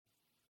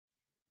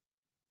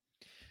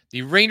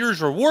The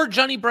Rangers reward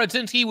Jonny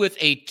Brodzinski with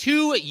a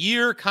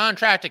 2-year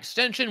contract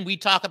extension. We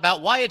talk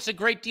about why it's a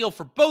great deal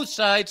for both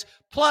sides.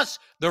 Plus,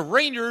 the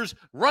Rangers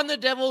run the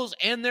Devils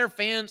and their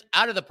fans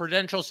out of the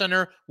Prudential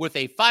Center with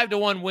a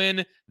 5-1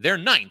 win, their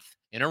 9th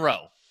in a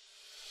row.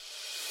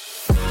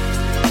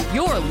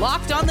 You're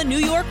Locked on the New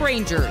York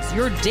Rangers,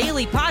 your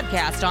daily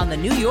podcast on the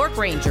New York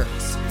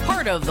Rangers.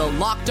 Part of the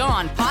Locked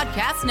On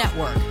Podcast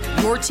Network,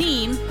 your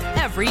team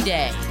every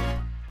day.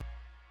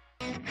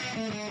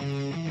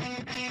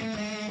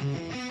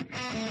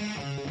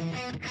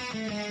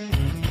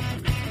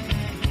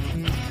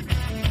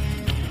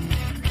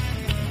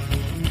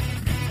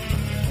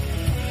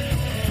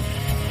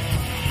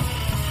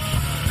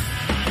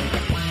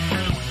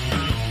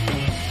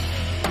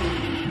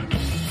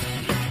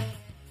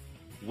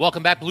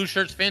 Welcome back, Blue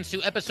Shirts fans,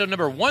 to episode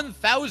number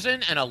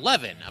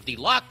 1011 of the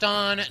Locked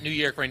On New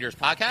York Rangers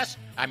podcast.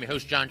 I'm your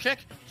host, John Chick.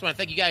 So I want to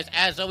thank you guys,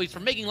 as always, for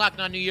making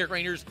Locked On New York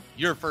Rangers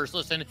your first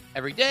listen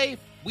every day.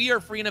 We are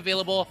free and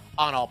available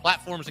on all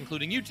platforms,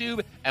 including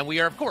YouTube, and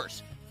we are, of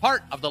course,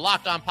 part of the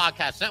Locked On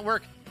Podcast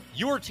Network,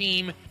 your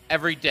team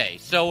every day.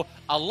 So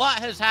a lot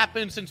has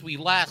happened since we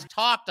last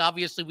talked.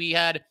 Obviously, we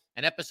had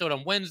an episode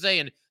on Wednesday,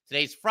 and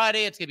today's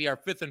Friday. It's going to be our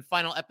 5th and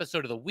final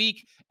episode of the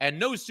week. And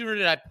no sooner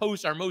did I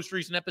post our most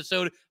recent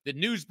episode, the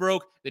news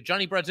broke that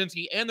Jonny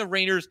Brodzinski and the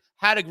Rangers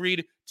had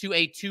agreed to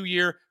a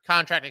 2-year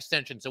contract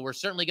extension. So we're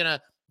certainly going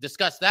to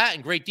discuss that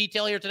in great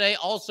detail here today.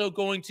 Also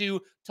going to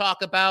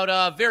talk about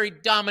a very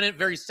dominant,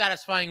 very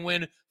satisfying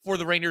win for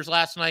the Rangers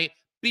last night,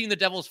 beating the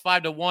Devils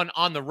 5-1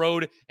 on the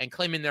road and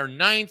claiming their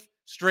 9th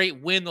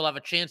straight win. They'll have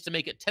a chance to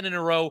make it 10 in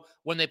a row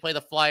when they play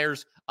the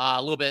Flyers a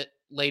little bit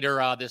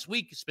later this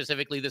week,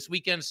 specifically this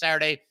weekend,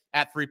 Saturday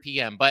at 3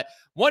 p.m. But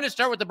wanted to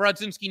start with the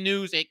Brodzinski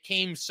news. It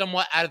came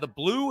somewhat out of the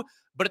blue,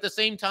 but at the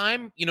same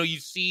time, you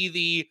see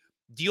the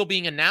deal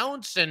being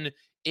announced and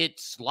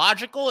it's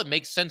logical. It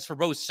makes sense for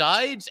both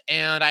sides.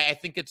 And I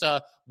think it's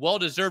a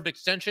well-deserved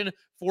extension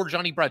for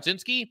Jonny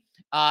Brodzinski.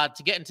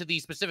 To get into the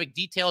specific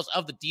details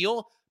of the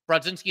deal,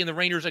 Brodzinski and the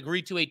Rangers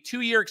agreed to a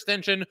 2-year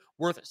extension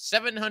worth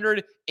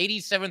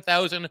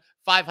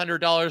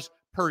 $787,500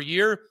 per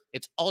year.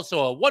 It's also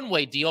a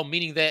one-way deal,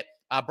 meaning that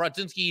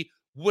Brodzinski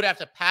would have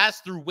to pass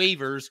through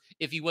waivers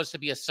if he was to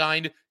be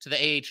assigned to the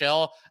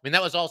AHL. I mean,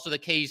 that was also the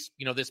case,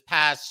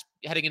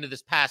 heading into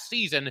this past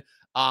season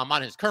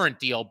on his current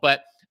deal.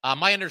 But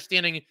my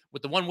understanding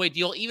with the one-way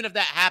deal, even if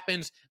that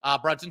happens,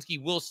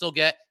 Brodzinski will still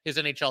get his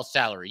NHL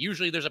salary.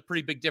 Usually there's a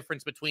pretty big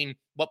difference between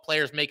what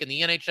players make in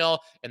the NHL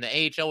and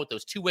the AHL with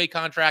those two-way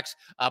contracts,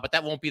 but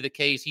that won't be the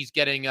case. He's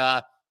getting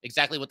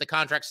exactly what the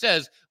contract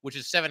says, which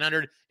is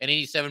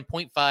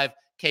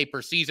 $787.5K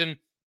per season.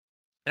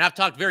 And I've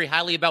talked very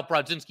highly about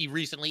Brodzinski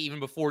recently,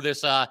 even before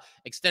this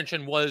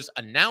extension was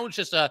announced.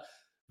 Just a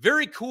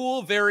very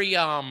cool, very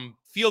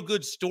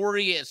feel-good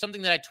story. It's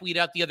something that I tweeted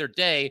out the other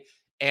day,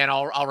 and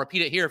I'll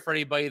repeat it here for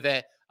anybody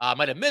that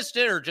might have missed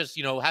it or just,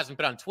 hasn't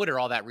been on Twitter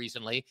all that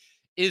recently,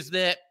 is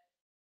that,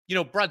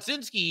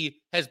 Brodzinski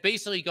has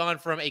basically gone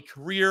from a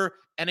career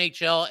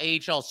NHL,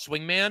 AHL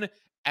swingman,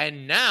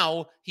 and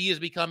now he has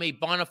become a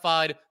bona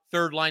fide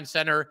third-line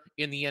center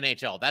in the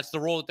NHL. That's the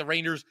role that the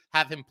Rangers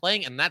have him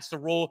playing, and that's the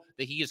role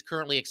that he is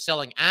currently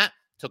excelling at.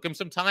 Took him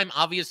some time,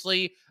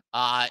 obviously.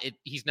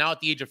 He's now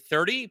at the age of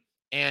 30,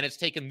 and it's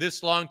taken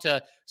this long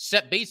to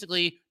set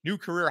basically new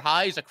career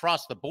highs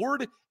across the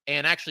board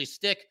and actually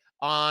stick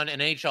on an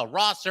NHL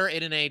roster,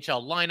 in an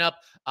NHL lineup.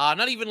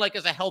 Not even like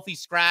as a healthy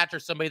scratch or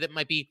somebody that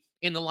might be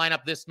in the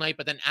lineup this night,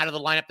 but then out of the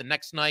lineup the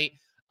next night.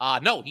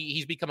 No,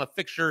 he's become a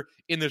fixture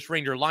in this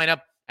Ranger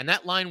lineup, and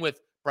that line with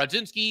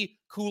Brodzinski,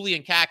 Cooley,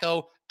 and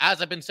Kakko,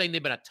 as I've been saying,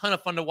 they've been a ton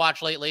of fun to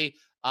watch lately.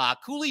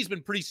 Cooley's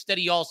been pretty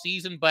steady all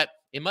season, but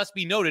it must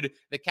be noted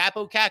that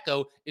Kaapo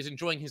Kakko is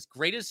enjoying his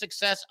greatest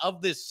success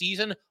of this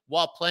season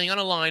while playing on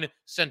a line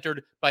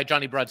centered by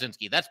Jonny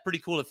Brodzinski. That's pretty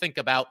cool to think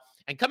about.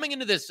 And coming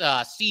into this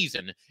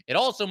season, it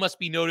also must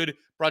be noted,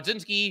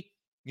 Brodzinski,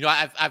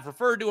 I've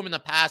referred to him in the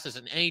past as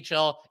an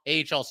NHL,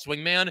 AHL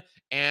swingman,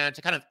 and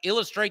to kind of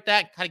illustrate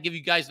that, kind of give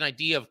you guys an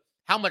idea of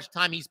how much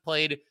time he's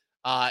played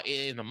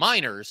in the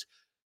minors.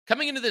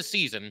 Coming into this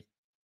season,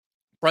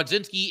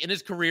 Brodzinski in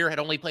his career had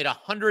only played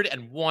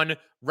 101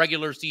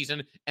 regular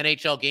season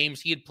NHL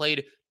games. He had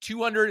played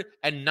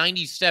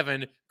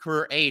 297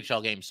 career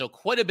AHL games. So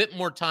quite a bit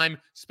more time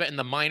spent in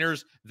the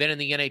minors than in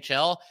the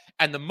NHL.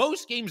 And the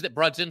most games that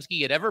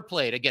Brodzinski had ever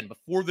played, again,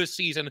 before this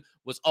season,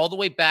 was all the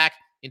way back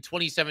in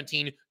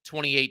 2017,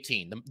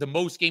 2018. The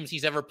most games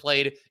he's ever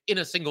played in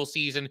a single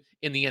season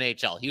in the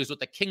NHL. He was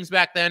with the Kings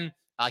back then.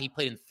 He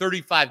played in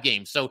 35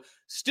 games. So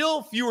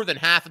still fewer than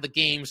half of the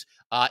games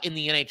in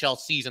the NHL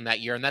season that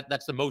year. And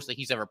that's the most that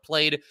he's ever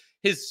played.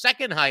 His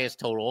second highest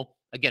total,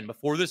 again,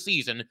 before the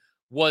season,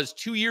 was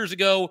 2 years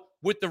ago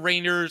with the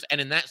Rangers.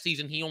 And in that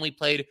season, he only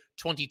played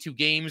 22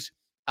 games.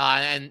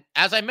 And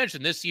as I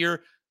mentioned, this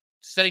year,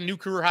 setting new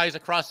career highs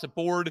across the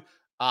board.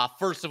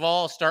 First of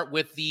all, start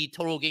with the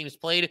total games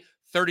played,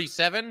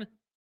 37.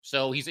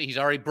 So he's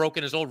already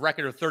broken his old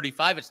record of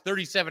 35. It's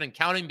 37 and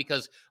counting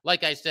because,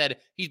 like I said,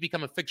 he's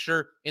become a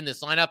fixture in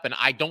this lineup, and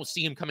I don't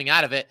see him coming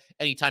out of it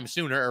anytime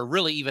sooner or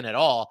really even at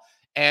all.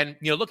 And,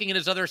 looking at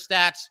his other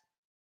stats,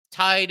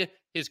 tied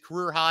his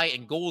career high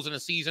in goals in a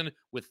season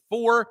with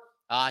 4.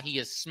 He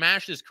has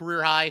smashed his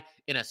career high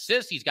in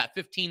assists. He's got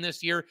 15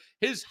 this year.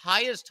 His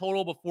highest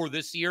total before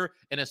this year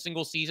in a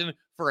single season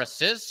for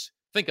assists.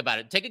 Think about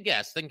it. Take a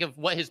guess. Think of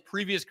what his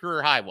previous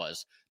career high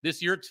was.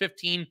 This year it's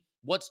 15.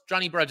 What's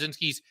Jonny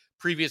Brodzinski's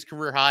previous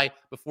career high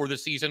before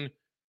this season?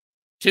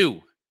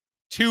 2.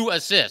 2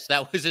 assists.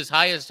 That was his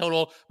highest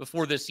total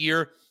before this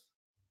year.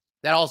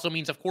 That also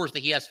means, of course, that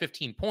he has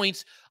 15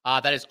 points.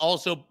 That is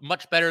also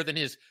much better than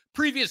his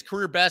previous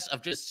career best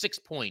of just 6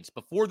 points.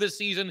 Before this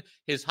season,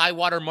 his high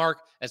water mark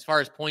as far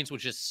as points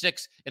was just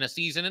 6 in a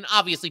season. And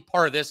obviously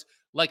part of this,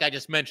 like I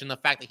just mentioned, the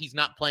fact that he's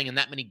not playing in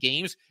that many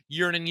games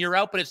year in and year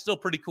out, but it's still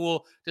pretty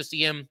cool to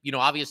see him,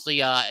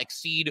 obviously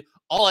exceed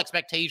all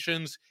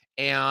expectations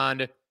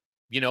and,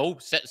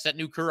 set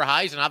new career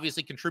highs and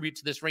obviously contribute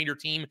to this Ranger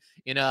team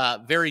in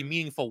a very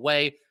meaningful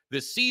way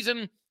this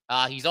season.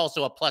 He's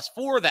also a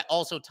 +4 that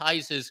also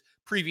ties his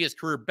previous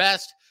career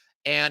best.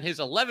 And his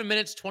 11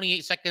 minutes,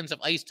 28 seconds of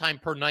ice time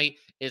per night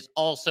is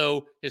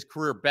also his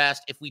career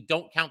best if we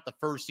don't count the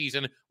first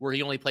season where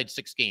he only played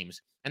 6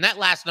 games. And that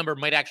last number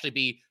might actually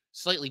be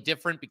slightly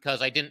different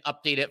because I didn't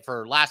update it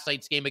for last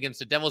night's game against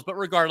the Devils. But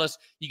regardless,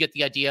 you get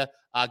the idea,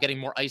 getting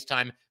more ice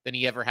time than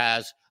he ever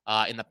has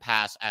in the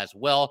past as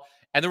well.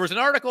 And there was an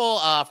article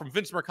from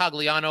Vince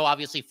Mercogliano,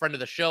 obviously friend of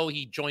the show.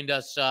 He joined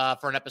us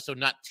for an episode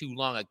not too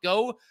long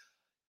ago.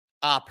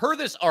 Per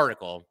this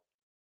article,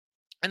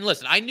 and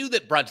listen, I knew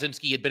that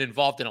Brodzinski had been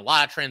involved in a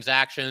lot of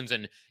transactions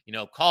and,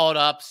 called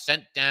up,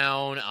 sent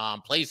down,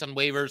 placed on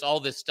waivers, all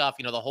this stuff,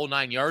 the whole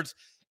 9 yards.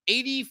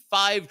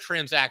 85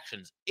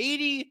 transactions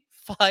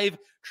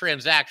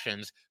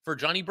for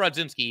Jonny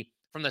Brodzinski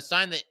from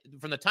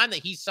the time that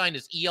he signed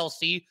his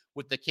ELC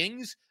with the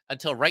Kings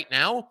until right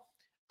now.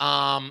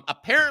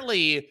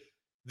 Apparently,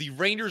 the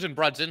Rangers and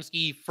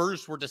Brodzinski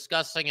first were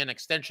discussing an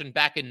extension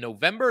back in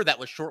November. That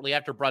was shortly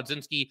after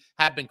Brodzinski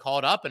had been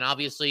called up and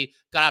obviously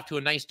got off to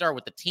a nice start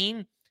with the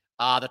team.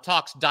 The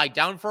talks died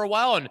down for a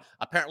while and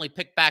apparently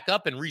picked back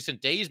up in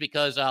recent days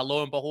because,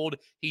 lo and behold,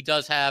 he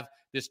does have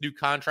this new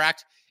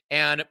contract.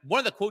 And one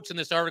of the quotes in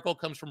this article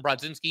comes from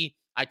Brodzinski.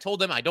 I told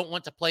them I don't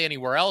want to play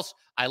anywhere else.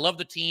 I love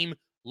the team,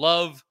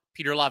 love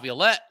Peter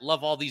Laviolette,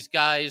 love all these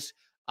guys.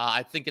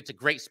 I think it's a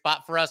great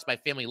spot for us. My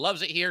family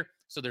loves it here.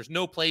 So there's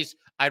no place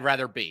I'd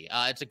rather be.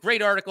 It's a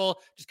great article.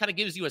 Just kind of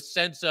gives you a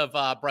sense of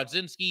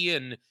Brodzinski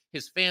and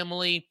his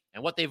family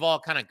and what they've all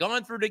kind of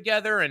gone through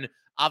together. And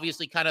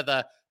obviously kind of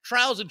the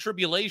trials and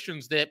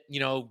tribulations that,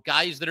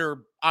 guys that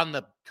are on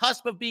the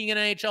cusp of being an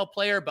NHL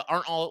player, but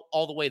aren't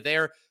all the way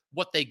there,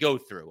 what they go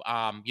through.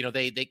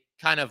 The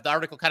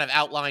article kind of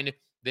outlined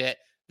that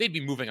they'd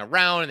be moving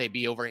around and they'd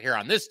be over here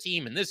on this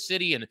team in this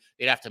city and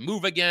they'd have to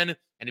move again.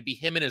 And it'd be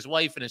him and his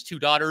wife and his 2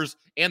 daughters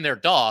and their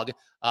dog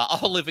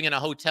all living in a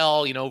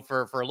hotel,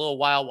 for a little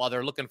while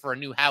they're looking for a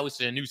new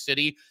house in a new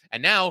city.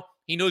 And now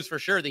he knows for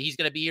sure that he's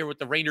going to be here with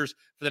the Rangers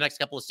for the next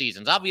couple of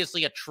seasons.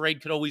 Obviously, a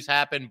trade could always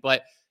happen,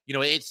 but,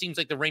 it seems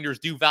like the Rangers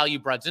do value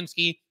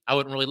Brodzinski. I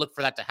wouldn't really look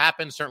for that to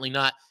happen. Certainly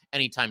not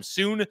anytime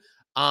soon.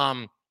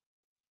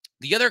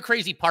 The other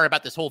crazy part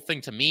about this whole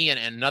thing to me, and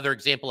another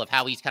example of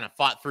how he's kind of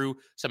fought through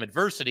some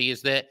adversity,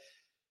 is that,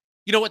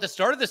 at the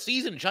start of the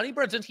season, Jonny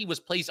Brodzinski was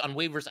placed on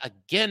waivers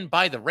again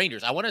by the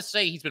Rangers. I want to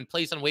say he's been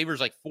placed on waivers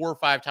like 4 or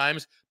 5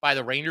 times by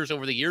the Rangers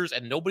over the years,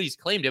 and nobody's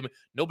claimed him.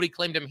 Nobody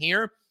claimed him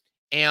here.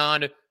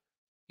 And,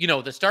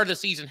 the start of the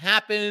season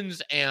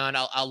happens, and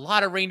a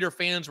lot of Ranger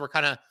fans were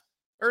kind of,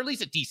 or at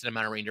least a decent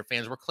amount of Ranger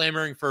fans were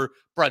clamoring for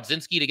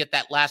Brodzinski to get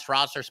that last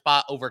roster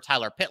spot over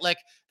Tyler Pitlick.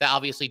 That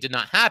obviously did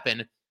not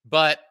happen.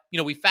 But,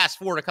 we fast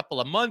forward a couple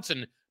of months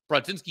and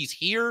Brodzinski's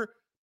here.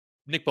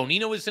 Nick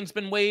Bonino has since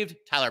been waived.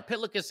 Tyler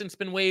Pitlick has since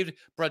been waived.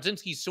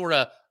 Brodzinski's sort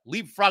of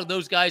leapfrogged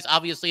those guys,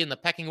 obviously, in the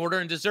pecking order,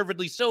 and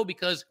deservedly so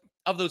because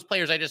of those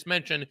players I just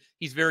mentioned.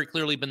 He's very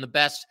clearly been the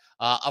best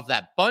of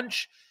that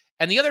bunch.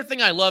 And the other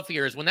thing I love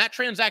here is when that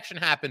transaction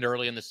happened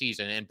early in the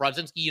season and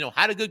Brodzinski,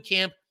 had a good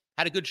camp,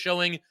 had a good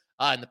showing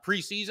in the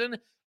preseason,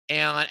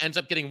 and ends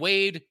up getting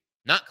waived,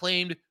 not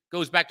claimed,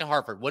 goes back to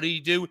Hartford. What did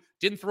he do?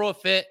 Didn't throw a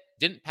fit.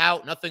 Didn't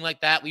pout, nothing like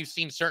that. We've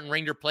seen certain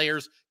Ranger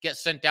players get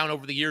sent down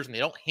over the years, and they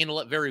don't handle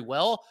it very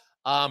well.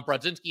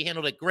 Brodzinski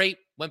handled it great,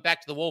 went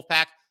back to the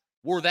Wolfpack,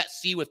 wore that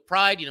C with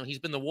pride. He's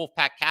been the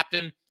Wolfpack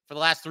captain for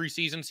the last 3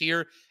 seasons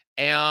here,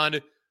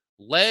 and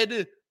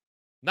led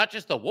not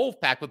just the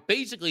Wolfpack, but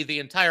basically the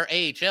entire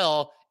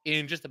AHL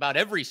in just about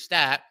every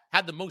stat,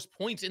 had the most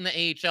points in the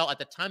AHL at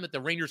the time that the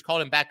Rangers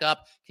called him back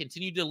up,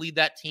 continued to lead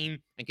that team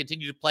and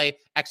continue to play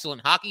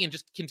excellent hockey and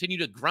just continue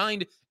to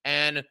grind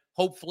and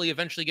hopefully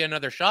eventually get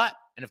another shot.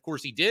 And of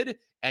course he did,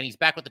 and he's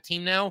back with the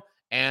team now,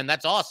 and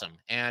that's awesome.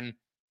 And,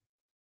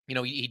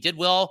 he did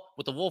well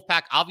with the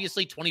Wolfpack,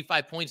 obviously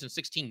 25 points in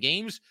 16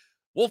 games.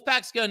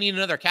 Wolfpack's going to need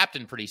another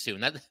captain pretty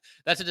soon.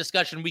 That's a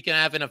discussion we can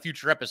have in a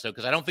future episode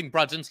because I don't think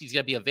Brodzinski's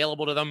going to be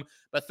available to them.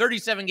 But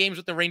 37 games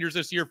with the Rangers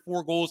this year,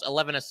 4 goals,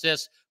 11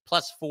 assists,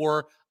 plus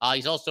 4.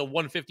 He's also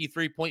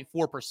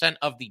 153.4%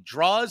 of the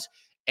draws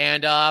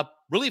and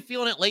really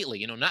feeling it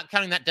lately. Not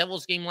counting that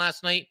Devils game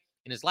last night.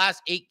 In his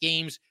last 8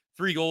 games,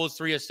 3 goals,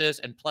 3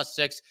 assists, and plus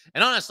 6.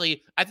 And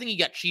honestly, I think he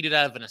got cheated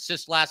out of an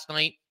assist last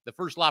night. The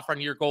first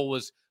Lafreniere goal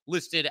was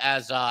listed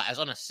as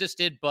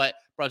unassisted, but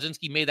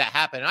Brodzinski made that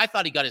happen. And I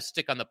thought he got his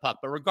stick on the puck.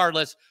 But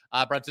regardless,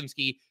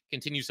 Brodzinski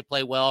continues to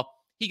play well.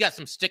 He got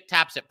some stick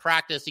taps at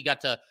practice. He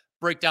got to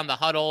break down the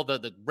huddle.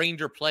 The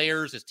Ranger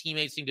players, his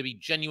teammates seem to be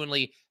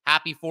genuinely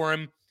happy for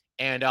him.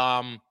 And,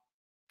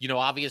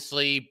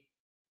 obviously,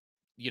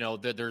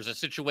 there's a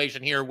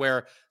situation here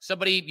where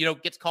somebody,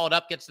 gets called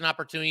up, gets an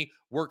opportunity,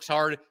 works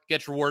hard,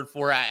 gets rewarded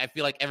for it. I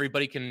feel like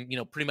everybody can,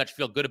 pretty much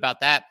feel good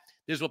about that.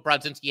 This is what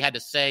Brodzinski had to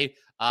say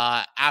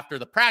after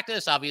the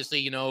practice.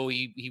 Obviously,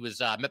 he was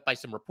met by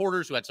some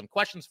reporters who had some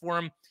questions for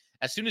him.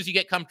 As soon as you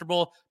get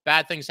comfortable,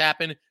 bad things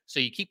happen.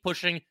 So you keep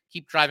pushing,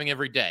 keep driving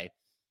every day.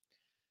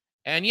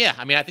 And yeah,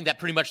 I think that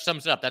pretty much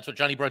sums it up. That's what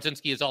Jonny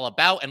Brodzinski is all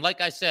about. And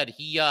like I said,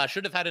 he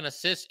should have had an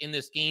assist in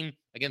this game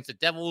against the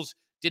Devils.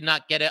 Did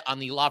not get it on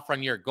the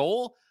Lafreniere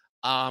goal.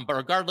 But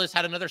regardless,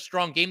 had another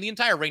strong game. The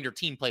entire Ranger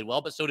team played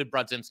well, but so did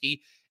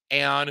Brodzinski.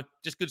 And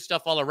just good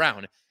stuff all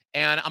around.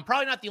 And I'm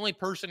probably not the only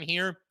person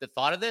here that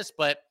thought of this,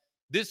 but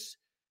this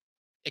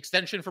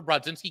extension for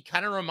Brodzinski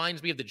kind of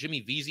reminds me of the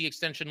Jimmy Vesey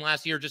extension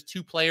last year. Just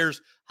 2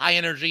 players, high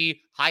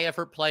energy, high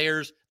effort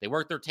players. They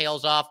work their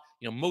tails off.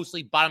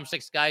 Mostly bottom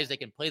 6 guys. They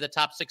can play the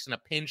top 6 in a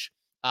pinch.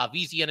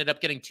 Vesey ended up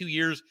getting 2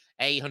 years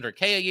at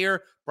 $800K a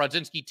year.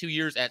 Brodzinski 2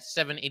 years at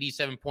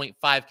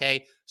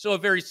 $787.5K. So a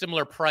very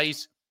similar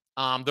price.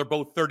 They're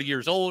both 30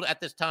 years old at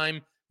this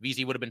time.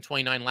 Vesey would have been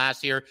 29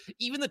 last year.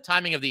 Even the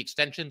timing of the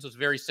extensions was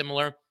very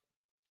similar.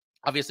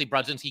 Obviously,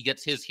 Brodzinski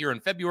gets his here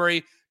in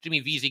February. Jimmy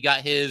Vesey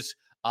got his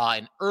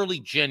in early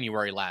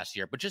January last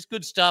year. But just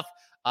good stuff.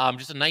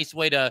 Just a nice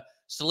way to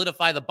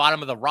solidify the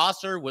bottom of the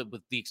roster with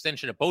the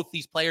extension of both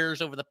these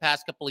players over the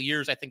past couple of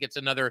years. I think it's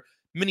another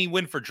mini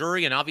win for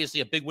Drury and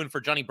obviously a big win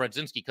for Jonny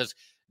Brodzinski because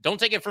don't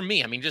take it from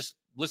me. Just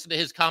listen to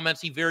his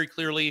comments. He very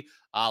clearly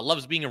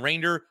loves being a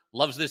Ranger,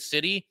 loves this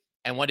city,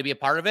 and wanted to be a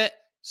part of it.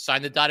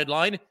 Signed the dotted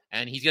line,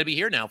 and he's going to be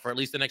here now for at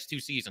least the next 2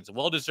 seasons.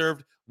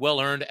 Well-deserved,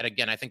 well-earned, and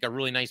again, I think a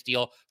really nice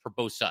deal for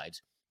both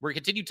sides. We're going to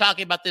continue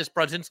talking about this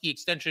Brodzinski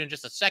extension in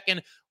just a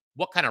second,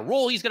 what kind of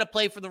role he's going to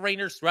play for the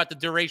Rangers throughout the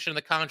duration of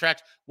the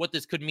contract, what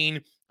this could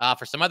mean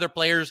for some other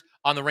players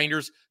on the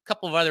Rangers, a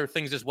couple of other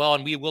things as well,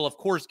 and we will, of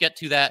course, get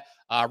to that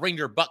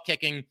Ranger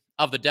butt-kicking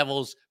of the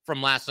Devils from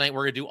last night.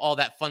 We're going to do all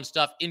that fun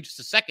stuff in just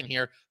a second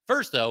here.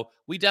 First, though,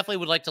 we definitely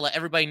would like to let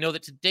everybody know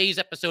that today's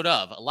episode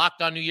of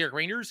Locked On New York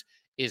Rangers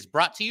is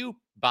brought to you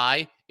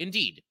by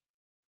Indeed.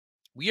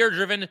 We are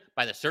driven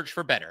by the search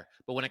for better,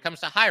 but when it comes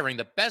to hiring,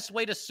 the best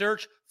way to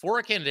search for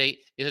a candidate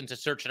isn't to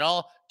search at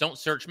all. Don't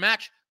search,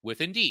 match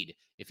with Indeed.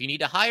 If you need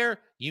to hire,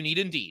 you need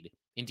Indeed.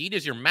 Indeed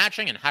is your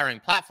matching and hiring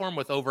platform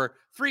with over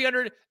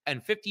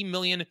 350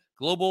 million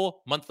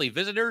global monthly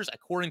visitors,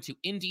 according to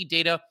Indeed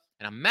data,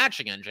 and a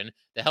matching engine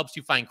that helps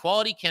you find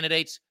quality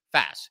candidates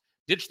fast.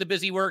 Ditch the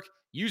busy work.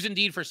 Use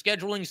Indeed for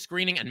scheduling,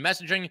 screening, and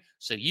messaging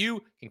so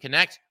you can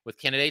connect with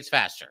candidates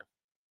faster.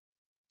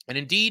 And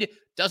Indeed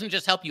doesn't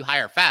just help you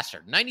hire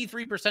faster.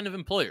 93% of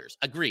employers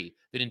agree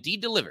that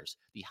Indeed delivers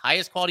the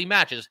highest quality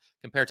matches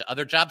compared to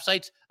other job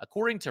sites,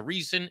 according to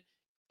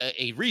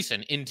a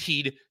recent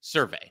Indeed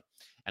survey.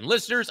 And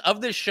listeners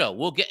of this show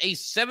will get a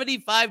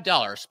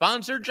 $75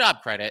 sponsored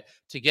job credit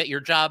to get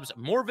your jobs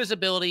more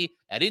visibility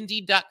at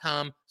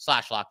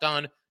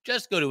Indeed.com/lockedon.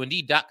 Just go to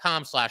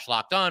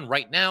Indeed.com/lockedon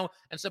right now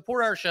and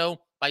support our show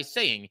by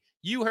saying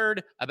you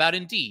heard about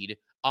Indeed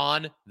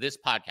on this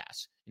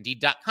podcast.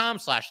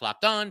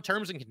 Indeed.com/lockedon.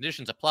 Terms and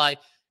conditions apply.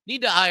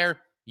 Need to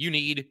hire? You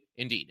need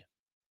Indeed.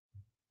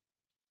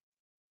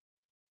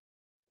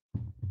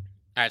 All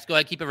right, let's go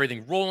ahead and keep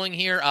everything rolling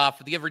here.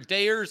 For the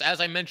everydayers, as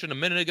I mentioned a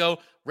minute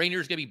ago,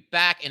 Rangers going to be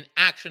back in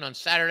action on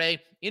Saturday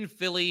in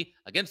Philly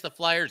against the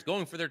Flyers,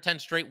 going for their 10th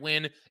straight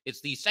win.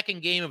 It's the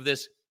second game of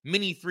this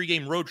mini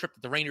 3-game road trip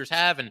that the Rangers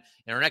have, and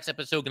in our next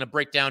episode, going to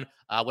break down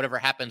whatever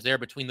happens there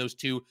between those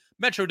two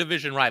Metro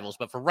Division rivals.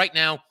 But for right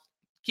now,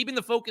 keeping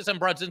the focus on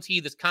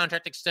Brodzinski, this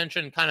contract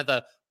extension, kind of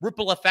the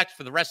ripple effect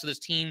for the rest of this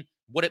team,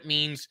 what it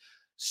means.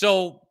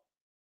 So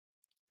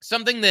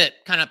something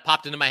that kind of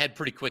popped into my head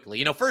pretty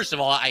quickly. First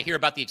of all, I hear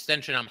about the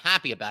extension. I'm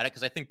happy about it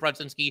because I think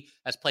Brodzinski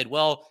has played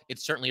well.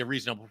 It's certainly a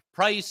reasonable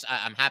price.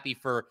 I'm happy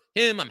for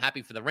him. I'm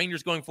happy for the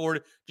Rangers going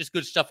forward. Just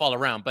good stuff all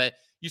around. But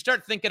you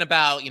start thinking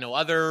about,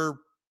 other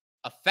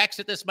effects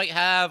that this might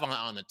have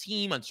on the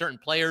team, on certain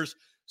players.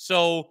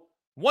 So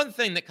one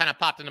thing that kind of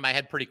popped into my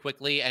head pretty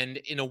quickly, and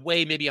in a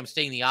way, maybe I'm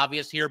stating the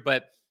obvious here,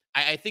 but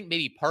I think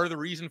maybe part of the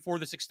reason for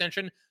this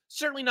extension,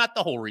 certainly not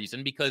the whole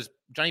reason, because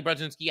Jonny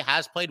Brodzinski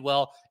has played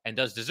well and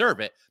does deserve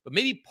it. But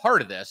maybe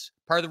part of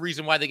the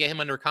reason why they get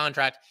him under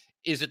contract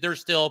is that there's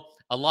still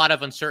a lot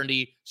of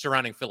uncertainty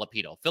surrounding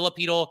Filipino.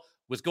 Filipino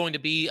was going to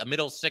be a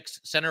middle six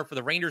center for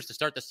the Rangers to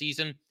start the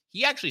season.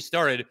 He actually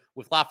started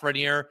with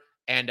Lafreniere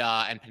and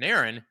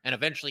Panarin, and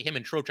eventually him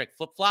and Trocheck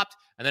flip-flopped.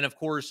 And then, of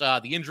course,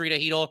 the injury to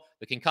Hedel,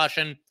 the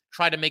concussion,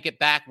 tried to make it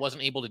back,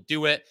 wasn't able to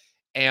do it.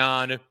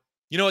 And,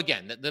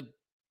 again, the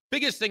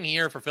biggest thing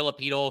here for Filip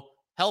Hedel,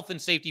 health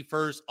and safety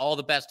first, all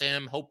the best to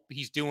him. Hope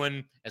he's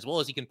doing as well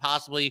as he can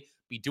possibly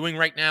be doing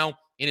right now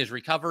in his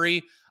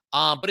recovery.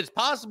 But it's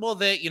possible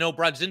that,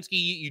 Brodzinski,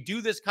 you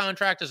do this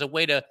contract as a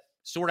way to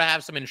sort of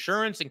have some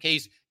insurance in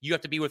case you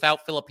have to be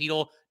without Filip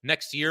Hedel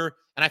next year.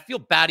 And I feel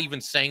bad even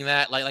saying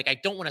that. Like I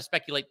don't want to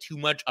speculate too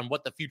much on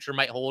what the future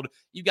might hold.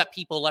 You've got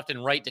people left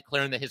and right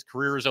declaring that his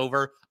career is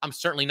over. I'm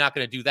certainly not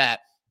going to do that.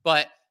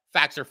 But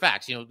facts are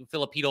facts.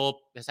 Filip Hedel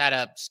has had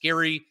a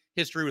scary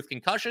history with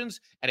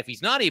concussions. And if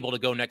he's not able to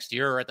go next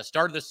year or at the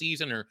start of the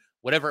season or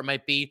whatever it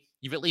might be,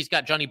 you've at least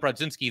got Jonny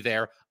Brodzinski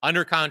there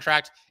under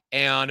contract.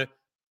 And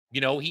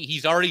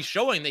he's already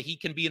showing that he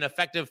can be an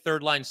effective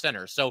third-line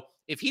center. So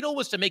if Hedel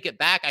was to make it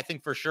back, I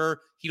think for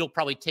sure Hedel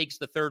probably takes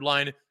the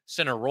third-line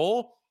center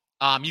role.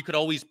 You could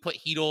always put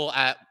Hedel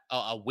at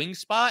a wing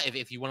spot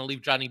if you want to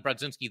leave Jonny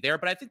Brodzinski there,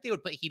 but I think they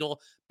would put Hedel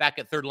back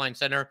at third-line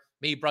center.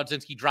 Maybe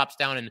Brodzinski drops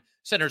down and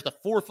centers the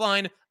fourth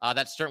line.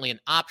 That's certainly an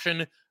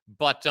option.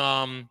 But,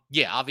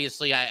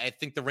 obviously, I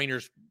think the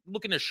Rangers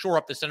looking to shore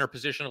up the center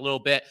position a little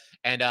bit,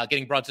 and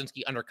getting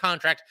Brodzinski under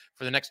contract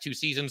for the next 2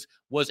 seasons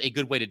was a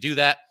good way to do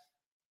that.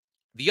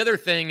 The other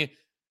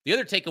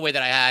takeaway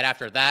that I had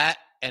after that,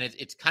 and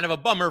it's kind of a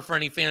bummer for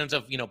any fans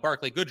of,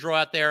 Barclay Goodrow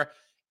out there,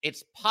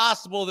 it's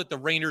possible that the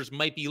Rangers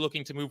might be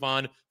looking to move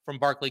on from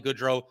Barclay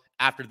Goodrow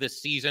after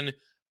this season.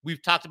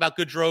 We've talked about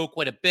Goodrow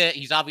quite a bit.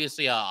 He's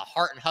obviously a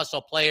heart and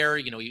hustle player.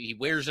 He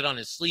wears it on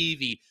his sleeve.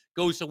 He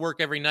goes to work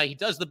every night. He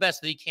does the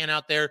best that he can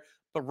out there.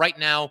 But right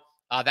now,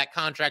 that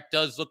contract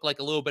does look like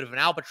a little bit of an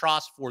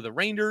albatross for the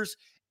Rangers,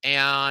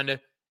 and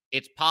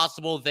it's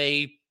possible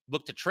they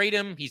look to trade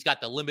him. He's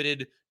got the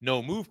limited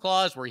no move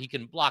clause where he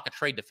can block a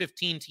trade to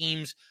 15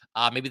 teams.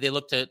 Maybe they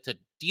look to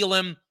deal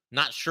him.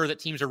 Not sure that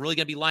teams are really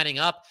going to be lining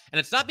up. And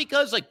it's not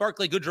because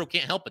Barclay Goodrow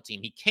can't help a team.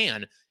 He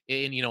can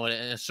in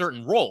a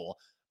certain role.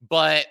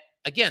 But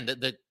again,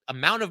 the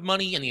amount of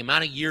money and the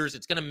amount of years,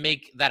 it's going to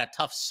make that a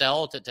tough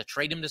sell to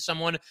trade him to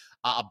someone.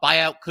 A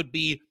buyout could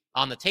be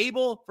on the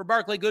table for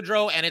Barclay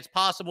Goodrow. And it's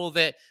possible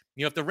that,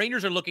 if the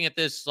Rangers are looking at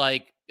this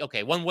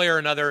okay, one way or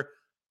another,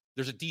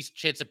 there's a decent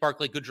chance that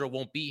Barclay Goodrow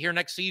won't be here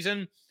next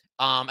season.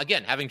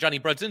 Again, having Jonny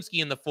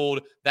Brodzinski in the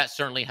fold, that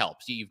certainly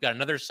helps. You've got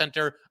another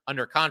center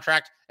under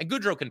contract, and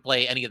Goodrow can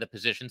play any of the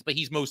positions, but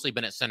he's mostly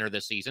been at center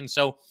this season.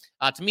 So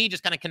to me,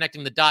 just kind of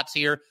connecting the dots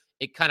here,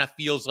 it kind of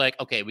feels like,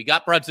 okay, we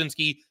got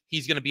Brodzinski.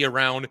 He's going to be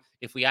around.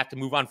 If we have to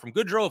move on from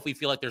Goodrow, if we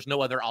feel like there's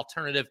no other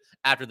alternative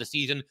after the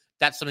season,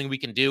 that's something we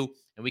can do,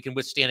 and we can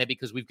withstand it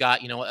because we've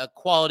got, a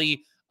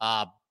quality,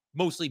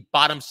 mostly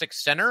bottom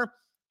six center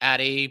at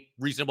a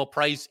reasonable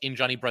price in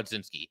Jonny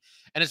Brodzinski.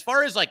 And as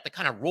far as the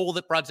kind of role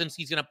that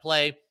Brodzinski's going to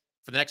play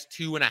for the next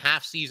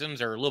 2.5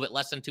 seasons, or a little bit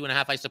less than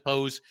 2.5, I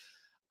suppose,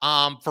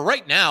 for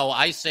right now,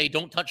 I say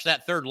don't touch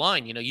that third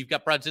line. You've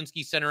got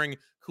Brodzinski centering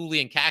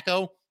Cooley and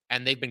Kakko,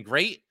 and they've been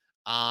great.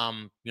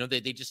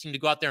 They just seem to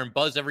go out there and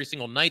buzz every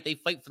single night. They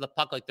fight for the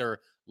puck like their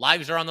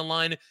lives are on the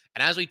line.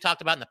 And as we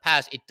talked about in the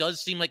past, it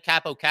does seem like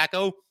Kaapo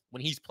Kakko,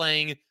 when he's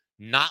playing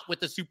not with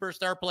the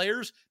superstar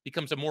players,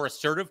 becomes a more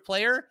assertive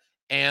player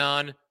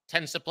and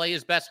tends to play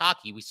his best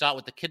hockey. We saw it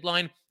with the kid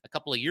line a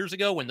couple of years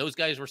ago when those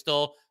guys were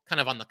still kind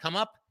of on the come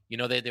up.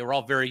 They were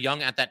all very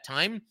young at that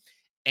time.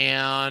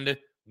 And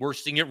we're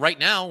seeing it right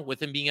now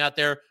with him being out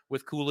there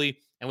with Cooley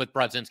and with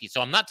Brodzinski.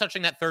 So I'm not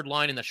touching that third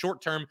line in the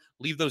short term.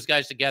 Leave those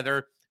guys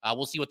together.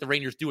 We'll see what the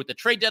Rangers do at the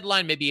trade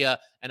deadline. Maybe an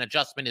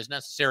adjustment is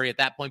necessary at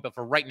that point. But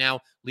for right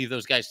now, leave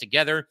those guys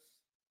together.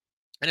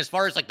 And as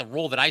far as the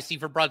role that I see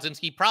for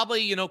Brodzinski,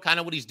 probably, kind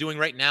of what he's doing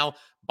right now,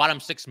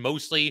 bottom six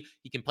mostly.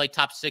 He can play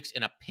top six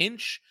in a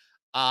pinch.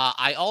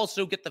 I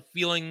also get the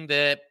feeling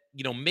that,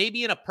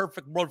 maybe in a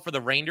perfect world for the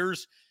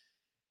Rangers,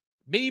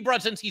 maybe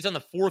Brodzinski's on the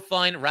fourth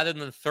line rather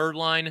than the third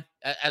line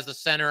as the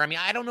center.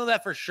 I don't know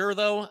that for sure,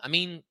 though.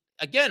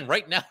 Again,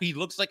 right now he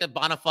looks like a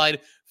bona fide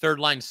third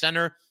line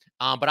center.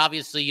 But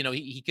obviously,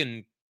 he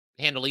can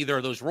handle either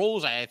of those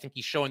roles. I think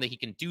he's showing that he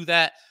can do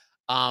that.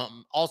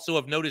 Also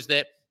have noticed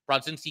that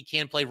Brodzinski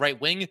can play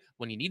right wing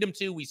when you need him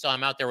to. We saw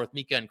him out there with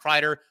Mika and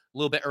Kreider a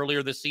little bit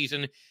earlier this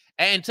season.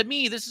 And to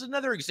me, this is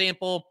another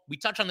example. We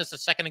touched on this a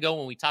second ago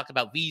when we talked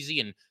about Vesey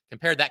and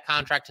compared that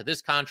contract to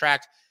this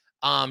contract.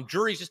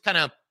 Drury's just kind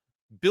of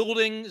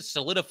building,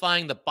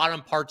 solidifying the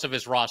bottom parts of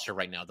his roster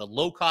right now. The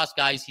low-cost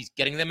guys, he's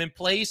getting them in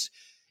place.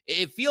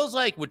 It feels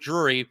like with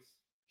Drury,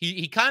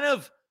 he kind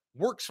of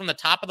works from the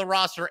top of the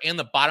roster and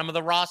the bottom of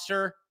the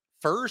roster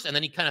first, and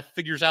then he kind of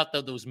figures out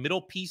those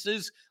middle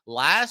pieces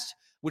last,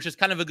 which is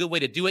kind of a good way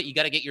to do it. You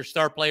got to get your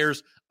star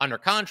players under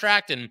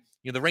contract, and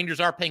the Rangers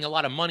are paying a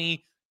lot of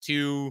money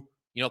to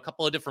a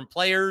couple of different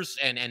players,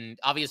 and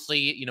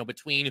obviously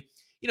between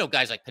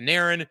guys like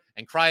Panarin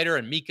and Kreider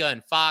and Mika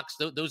and Fox,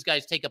 those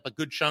guys take up a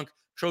good chunk.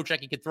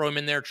 Trocheck, you could throw him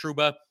in there.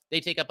 Trouba,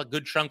 they take up a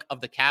good chunk of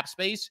the cap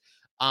space.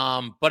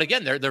 But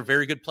again, they're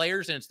very good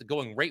players, and it's the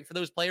going rate for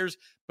those players.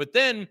 But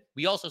then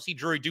we also see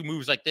Drury do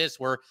moves like this,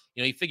 where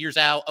he figures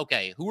out,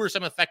 okay, who are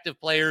some effective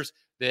players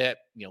that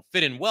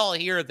fit in well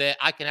here that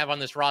I can have on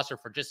this roster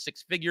for just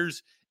six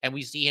figures. And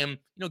we see him,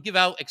 give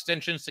out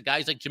extensions to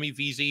guys like Jimmy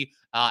Vesey,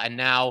 and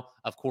now,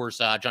 of course,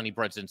 Jonny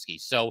Brodzinski.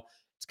 So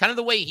it's kind of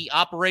the way he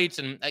operates.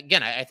 And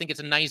again, I think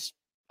it's a nice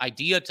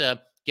idea to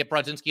get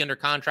Brodzinski under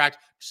contract.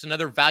 Just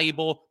another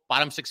valuable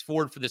bottom six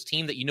forward for this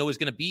team that is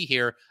going to be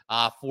here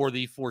for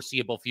the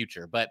foreseeable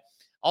future. But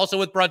also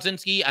with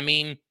Brodzinski, I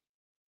mean,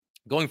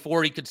 going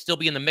forward, he could still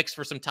be in the mix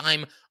for some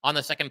time on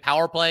the second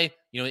power play,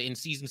 in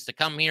seasons to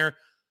come here.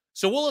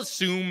 So we'll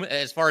assume,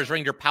 as far as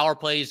Ranger power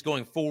plays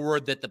going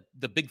forward, that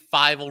the big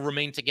five will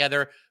remain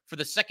together. For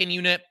the second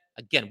unit,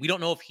 again, we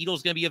don't know if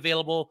Heedle's going to be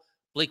available.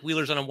 Blake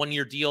Wheeler's on a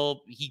one-year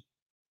deal. He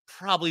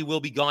probably will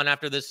be gone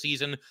after this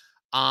season.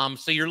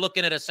 So you're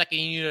looking at a second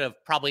unit of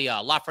probably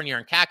Lafreniere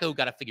and Kakko.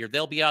 Got to figure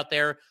they'll be out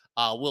there.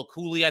 Will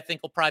Cooley, I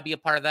think, will probably be a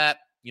part of that,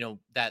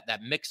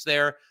 that mix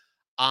there.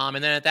 And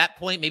then at that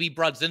point, maybe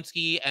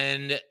Brodzinski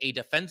and a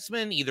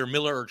defenseman, either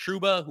Miller or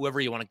Trouba,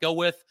 whoever you want to go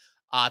with.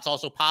 It's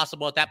also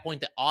possible at that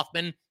point that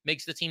Othman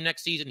makes the team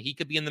next season. He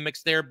could be in the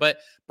mix there. But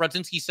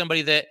Brodzinski's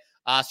somebody that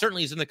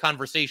certainly is in the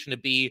conversation to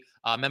be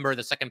a member of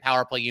the second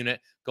power play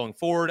unit going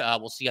forward.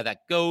 We'll see how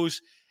that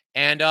goes.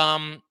 And,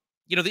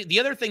 the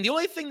other thing, the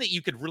only thing that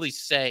you could really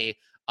say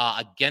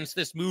against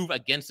this move,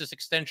 against this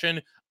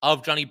extension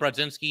of Jonny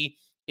Brodzinski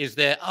is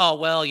that,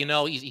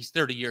 he's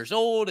 30 years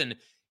old and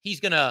he's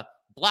going to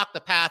block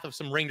the path of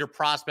some Ranger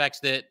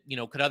prospects that,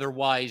 could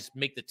otherwise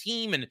make the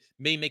team and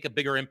may make a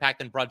bigger impact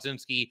than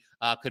Brodzinski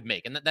could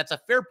make. And that's a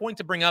fair point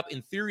to bring up.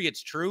 In theory,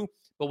 it's true.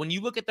 But when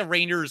you look at the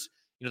Rangers,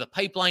 the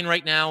pipeline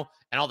right now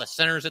and all the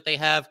centers that they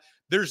have,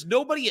 there's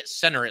nobody at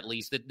center, at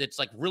least, that's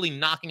like really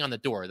knocking on the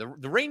door. The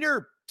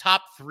Ranger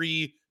top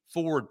three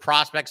forward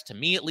prospects, to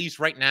me at least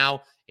right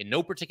now, in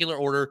no particular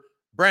order: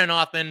 Brennan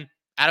Othmann,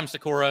 Adam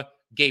Sikora,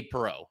 Gabe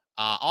Perreault.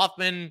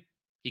 Othmann,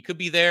 he could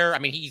be there. I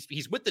mean,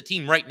 he's with the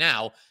team right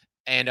now.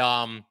 And,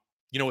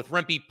 with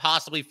Rempe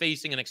possibly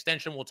facing an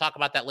extension, we'll talk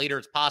about that later.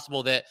 It's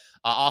possible that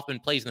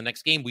Othmann plays in the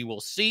next game. We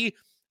will see.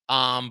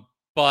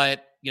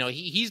 But,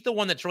 he's the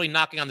one that's really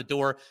knocking on the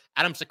door.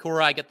 Adam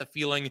Sikora, I get the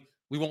feeling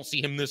we won't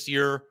see him this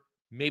year.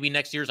 Maybe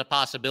next year's a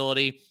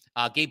possibility.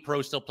 Gabe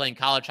Perreault still playing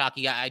college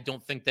hockey. I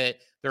don't think that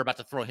they're about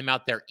to throw him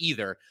out there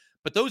either.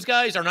 But those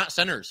guys are not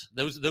centers.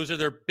 Those are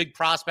their big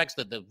prospects,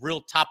 the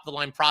real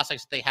top-of-the-line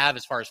prospects that they have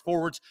as far as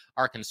forwards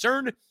are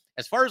concerned.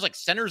 As far as,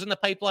 centers in the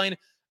pipeline,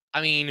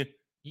 I mean,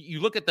 you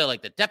look at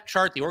the depth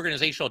chart, the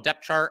organizational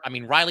depth chart. I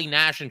mean, Riley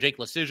Nash and Jake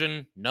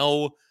Leschyshyn,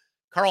 no.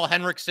 Carl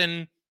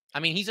Henriksen, I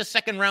mean, he's a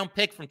second-round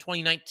pick from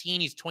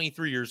 2019. He's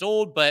 23 years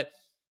old, but,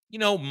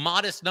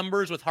 modest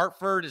numbers with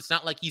Hartford. It's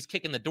not like he's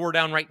kicking the door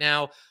down right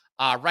now.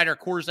 Ryder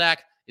Korzak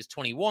is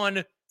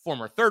 21,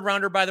 former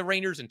third-rounder by the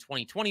Rangers in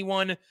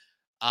 2021.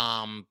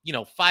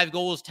 5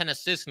 goals, 10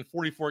 assists in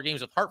 44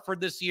 games with Hartford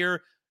this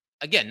year.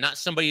 Again, not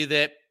somebody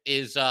that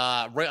is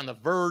right on the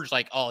verge,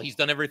 he's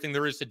done everything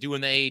there is to do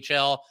in the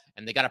AHL,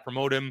 and they got to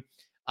promote him.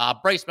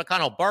 Bryce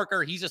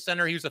McConnell-Barker, he's a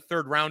center. He was a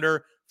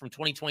third-rounder from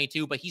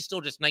 2022, but he's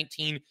still just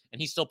 19,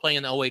 and he's still playing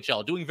in the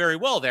OHL. Doing very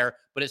well there,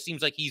 but it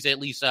seems like he's at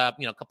least a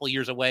couple of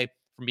years away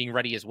from being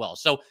ready as well.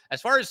 So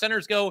as far as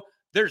centers go,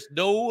 there's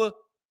no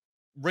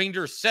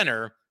Ranger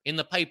center in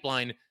the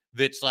pipeline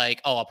that's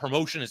a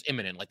promotion is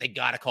imminent. They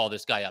got to call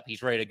this guy up.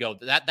 He's ready to go.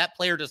 That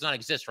player does not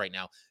exist right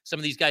now. Some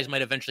of these guys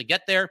might eventually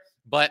get there,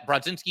 but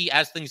Brodzinski,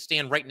 as things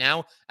stand right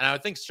now, and I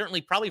would think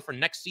certainly probably for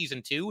next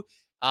season too,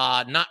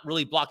 not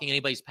really blocking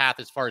anybody's path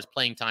as far as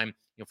playing time,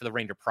 for the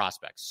Ranger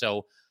prospects.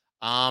 So,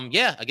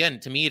 again,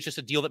 to me, it's just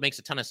a deal that makes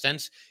a ton of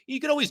sense. You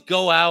could always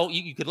go out.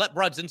 You could let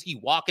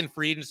Brodzinski walk in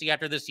free agency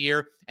after this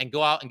year and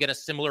go out and get a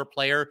similar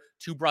player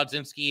to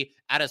Brodzinski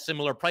at a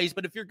similar price.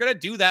 But if you're going to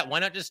do that, why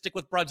not just stick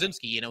with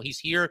Brodzinski? He's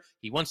here.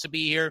 He wants to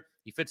be here.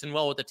 He fits in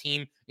well with the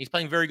team. He's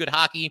playing very good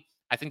hockey.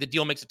 I think the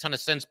deal makes a ton of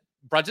sense.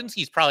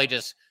 Brodzinski's probably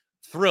just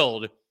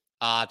thrilled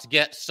to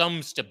get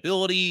some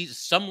stability,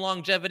 some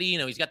longevity.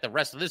 He's got the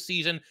rest of this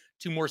season,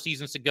 2 more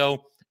seasons to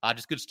go.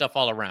 Just good stuff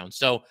all around.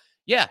 So,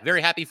 yeah,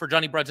 very happy for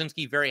Jonny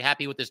Brodzinski. Very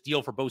happy with this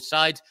deal for both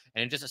sides.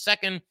 And in just a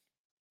second,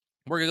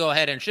 we're going to go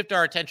ahead and shift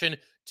our attention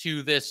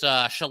to this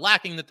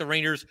shellacking that the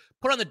Rangers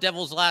put on the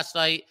Devils last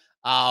night.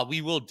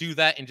 We will do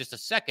that in just a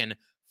second.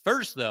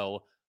 First,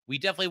 though, we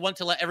definitely want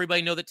to let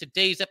everybody know that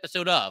today's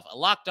episode of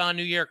Locked On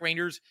New York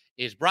Rangers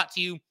is brought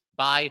to you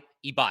by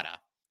Ibotta.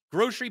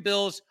 Grocery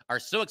bills are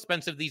so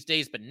expensive these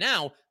days, but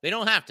now they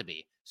don't have to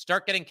be.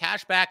 Start getting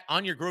cash back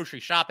on your grocery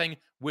shopping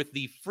with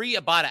the free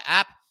Ibotta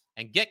app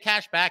and get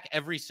cash back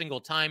every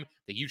single time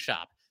that you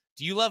shop.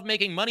 Do you love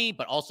making money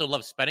but also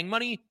love spending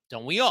money?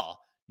 Don't we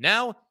all?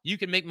 Now you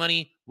can make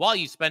money while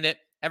you spend it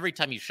every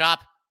time you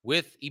shop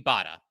with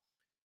Ibotta.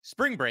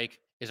 Spring break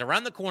is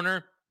around the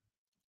corner,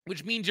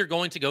 which means you're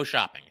going to go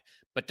shopping.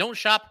 But don't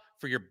shop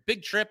for your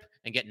big trip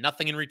and get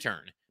nothing in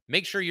return.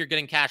 Make sure you're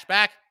getting cash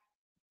back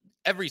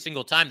every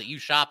single time that you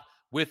shop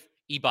with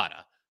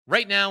Ibotta.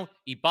 Right now,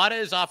 Ibotta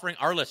is offering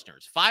our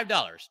listeners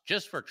 $5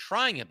 just for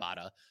trying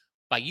Ibotta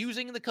by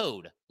using the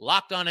code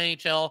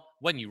LOCKEDONNHL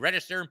when you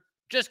register.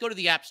 Just go to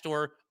the App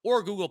Store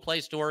or Google Play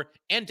Store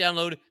and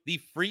download the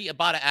free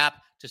Ibotta app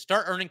to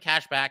start earning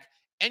cash back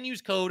and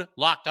use code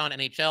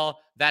LOCKEDONNHL.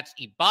 That's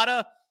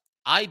Ibotta,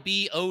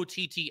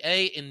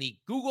 IBOTTA, in the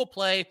Google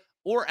Play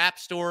or App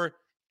Store,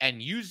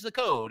 and use the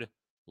code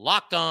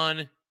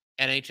LOCKEDONNHL.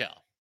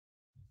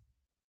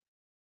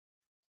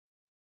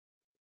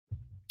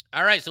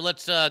 All right, so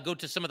let's go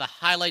to some of the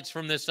highlights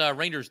from this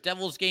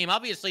Rangers-Devils game.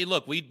 Obviously,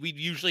 look, we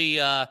usually,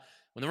 when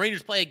the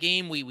Rangers play a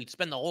game, we'd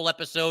spend the whole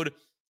episode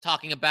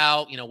talking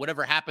about,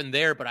 whatever happened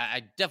there, but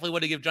I definitely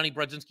want to give Jonny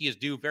Brodzinski his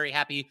due. Very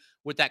happy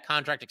with that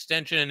contract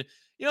extension. And,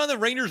 the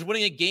Rangers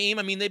winning a game,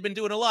 I mean, they've been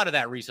doing a lot of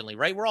that recently,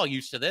 right? We're all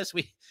used to this.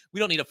 We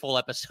don't need a full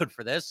episode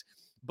for this.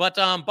 But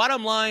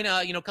bottom line,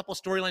 a couple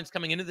storylines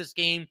coming into this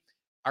game.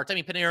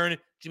 Artemi Panarin,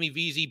 Jimmy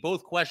Vesey,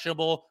 both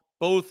questionable,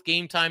 both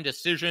game time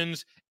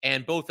decisions,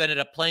 and both ended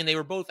up playing. They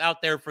were both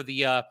out there for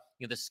the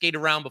the skate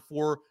around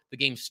before the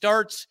game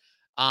starts.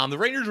 The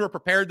Rangers were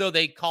prepared, though.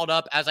 They called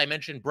up, as I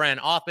mentioned,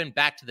 Brandon Othmann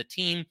back to the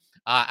team.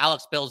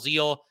 Alex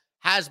Belzile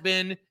has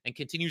been and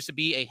continues to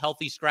be a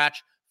healthy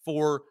scratch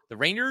for the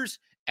Rangers.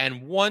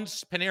 And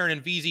once Panarin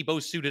and Vesey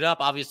both suited up,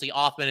 obviously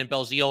Othmann and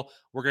Belzile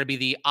were going to be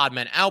the odd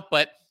men out.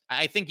 But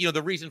I think,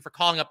 the reason for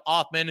calling up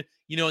Othmann,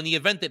 in the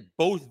event that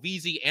both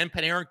Vesey and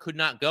Panarin could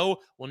not go,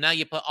 well, now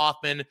you put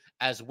Othmann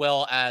as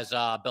well as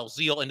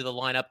Belzile into the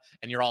lineup,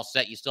 and you're all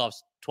set. You still have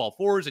 12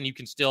 forwards, and you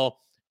can still,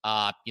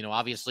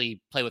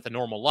 obviously play with a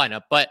normal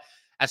lineup. But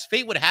as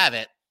fate would have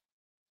it,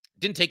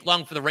 didn't take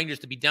long for the Rangers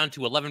to be down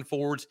to 11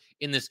 forwards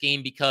in this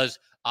game because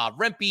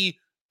Rempe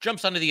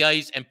jumps onto the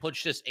ice and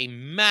puts just a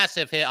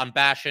massive hit on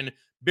Bastian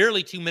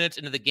barely 2 minutes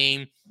into the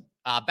game.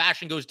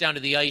 Bastian goes down to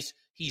the ice.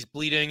 He's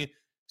bleeding.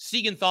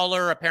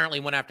 Siegenthaler apparently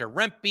went after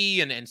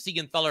Rempe, and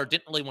Siegenthaler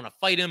didn't really want to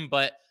fight him,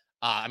 but,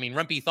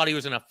 Rempe thought he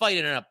was in a fight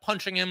and ended up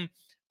punching him.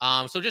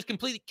 So just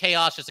complete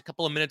chaos just a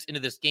couple of minutes into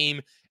this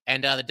game,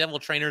 and the Devil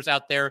trainers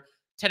out there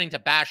tending to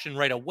Bastian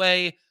right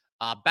away.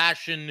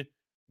 Bastian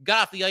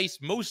got off the ice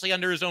mostly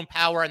under his own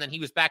power, and then he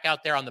was back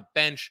out there on the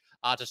bench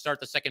to start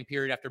the second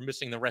period after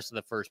missing the rest of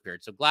the first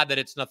period. So glad that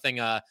it's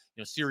nothing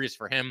serious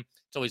for him.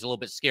 It's always a little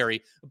bit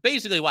scary. But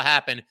basically what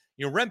happened,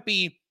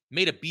 Rempe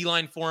made a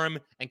beeline for him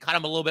and caught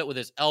him a little bit with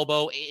his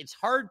elbow. It's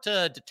hard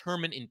to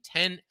determine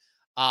intent.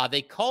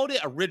 They called it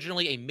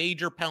originally a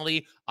major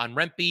penalty on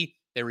Rempe.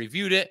 They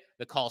reviewed it.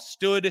 The call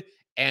stood.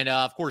 And,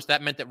 of course,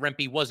 that meant that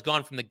Rempe was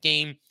gone from the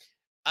game.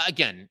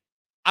 Again,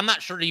 I'm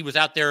not sure he was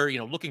out there,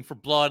 looking for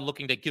blood,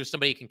 looking to give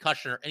somebody a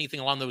concussion or anything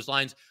along those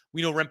lines.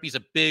 We know Rempe's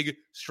a big,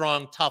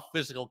 strong, tough,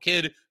 physical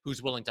kid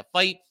who's willing to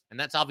fight. And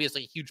that's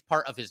obviously a huge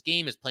part of his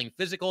game is playing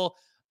physical.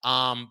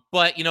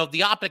 But,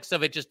 the optics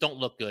of it just don't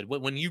look good.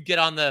 When you get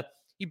on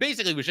he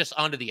basically was just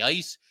onto the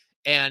ice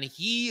and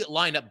he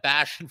lined up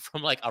Bastian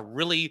from like a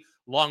really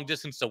long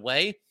distance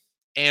away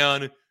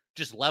and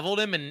just leveled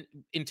him, and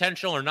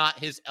intentional or not,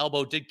 his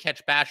elbow did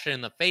catch Bastian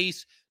in the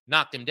face,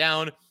 knocked him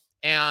down.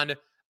 And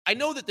I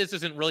know that this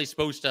isn't really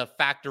supposed to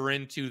factor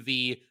into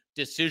the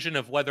decision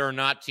of whether or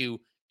not to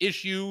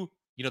issue,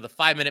 the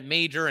 5-minute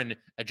major and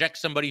eject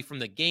somebody from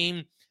the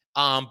game.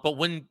 But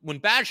when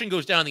Bastian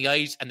goes down the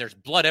ice and there's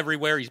blood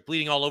everywhere, he's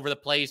bleeding all over the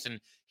place, and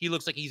he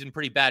looks like he's in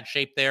pretty bad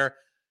shape there.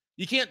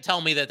 You can't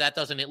tell me that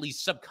doesn't at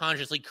least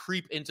subconsciously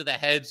creep into the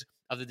heads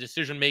of the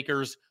decision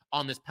makers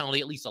on this penalty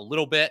at least a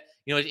little bit.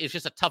 It's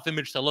just a tough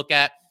image to look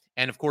at.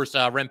 And of course,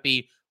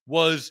 Rempe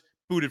was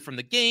booted from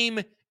the game,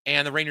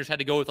 and the Rangers had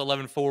to go with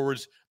 11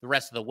 forwards the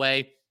rest of the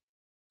way.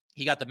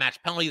 He got the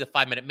match penalty, the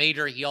 5-minute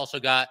major. He also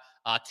got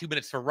 2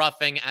 minutes for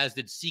roughing, as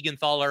did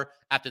Siegenthaler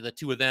after the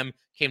two of them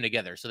came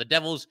together. So the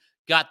Devils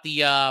got the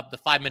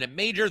 5-minute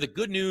major. The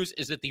good news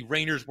is that the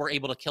Rangers were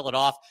able to kill it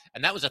off,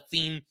 and that was a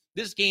theme.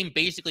 This game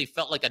basically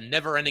felt like a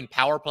never-ending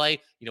power play,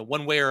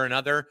 one way or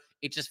another.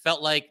 It just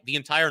felt like the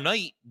entire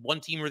night,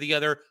 one team or the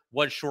other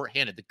was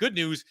shorthanded. The good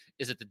news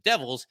is that the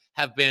Devils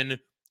have been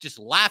just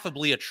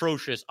laughably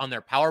atrocious on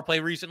their power play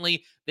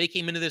recently. They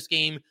came into this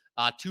game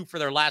 2 for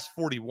their last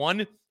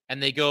 41,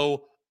 and they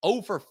go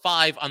 0 for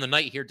 5 on the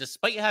night here,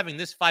 despite having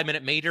this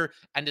 5-minute major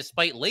and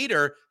despite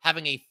later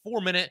having a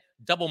 4-minute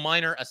double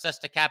minor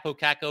assessed to Capo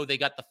Caco. They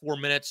got the 4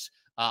 minutes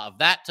of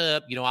that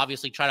to,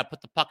 obviously try to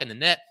put the puck in the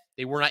net.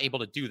 They were not able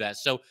to do that.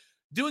 So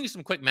doing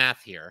some quick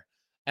math here,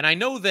 and I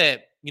know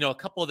that, a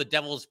couple of the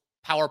Devils'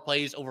 power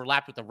plays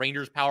overlapped with the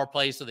Rangers' power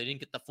plays, so they didn't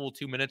get the full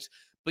 2 minutes.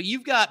 But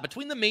you've got,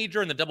 between the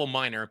major and the double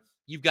minor,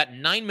 you've got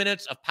 9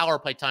 minutes of power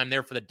play time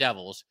there for the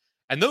Devils.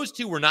 And those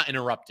two were not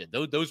interrupted.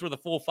 Those were the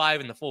full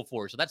 5 and the full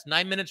 4. So that's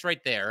 9 minutes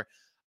right there.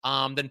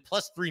 Then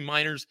plus 3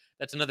 minors,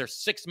 that's another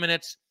 6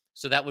 minutes.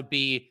 So that would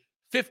be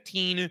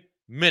 15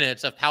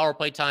 minutes of power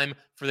play time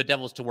for the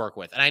Devils to work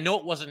with. And I know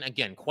it wasn't,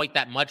 again, quite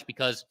that much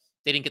because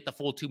they didn't get the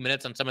full 2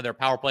 minutes on some of their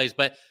power plays,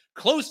 but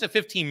close to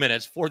 15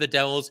 minutes for the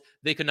Devils.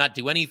 They could not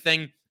do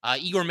anything.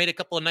 Igor made a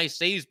couple of nice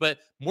saves, but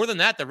more than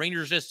that, the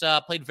Rangers just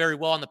played very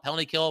well on the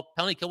penalty kill.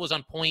 Penalty kill was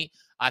on point.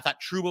 I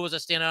thought Trouba was a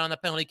standout on the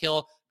penalty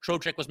kill.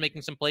 Trocheck was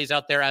making some plays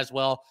out there as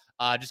well.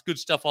 Just good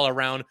stuff all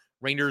around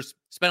Rangers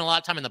spent a lot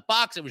of time in the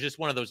box. It was just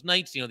one of those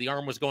nights. The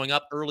arm was going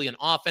up early and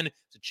often.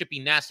 It's a chippy,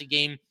 nasty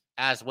game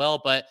as well,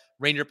 but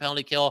Ranger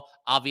penalty kill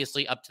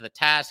obviously up to the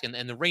task.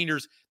 And the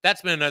Rangers,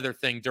 that's been another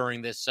thing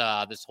during this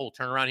whole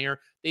turnaround here.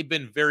 They've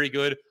been very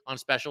good on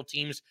special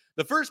teams.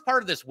 The first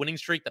part of this winning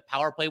streak, the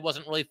power play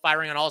wasn't really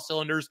firing on all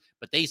cylinders,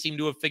 but they seem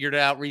to have figured it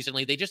out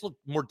recently. They just look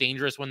more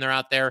dangerous when they're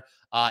out there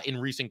in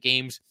recent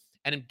games.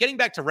 And getting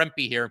back to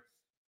Rempe here,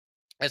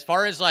 as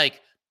far as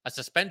like a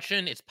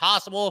suspension, it's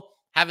possible.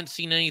 Haven't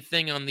seen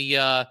anything on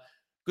the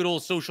good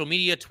old social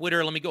media,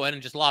 Twitter. Let me go ahead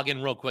and just log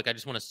in real quick. I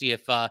just want to see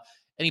if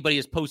anybody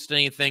has posted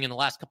anything in the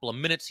last couple of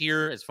minutes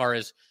here. As far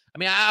as,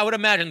 I would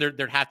imagine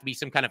there'd have to be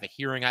some kind of a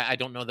hearing. I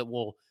don't know that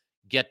we'll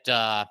get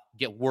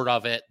word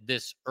of it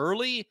this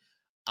early.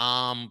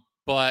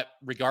 But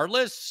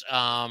regardless,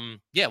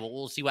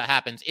 we'll see what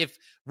happens. If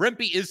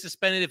Rempe is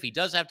suspended, if he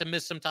does have to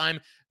miss some time,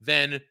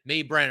 then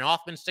maybe Brandon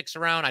Othmann sticks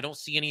around. I don't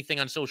see anything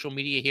on social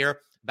media here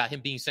about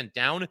him being sent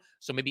down.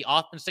 So maybe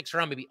Othmann sticks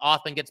around. Maybe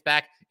Othmann gets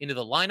back into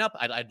the lineup.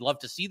 I'd love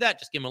to see that.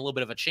 Just give him a little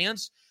bit of a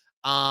chance.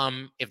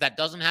 If that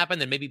doesn't happen,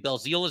 then maybe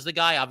Belzile is the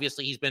guy.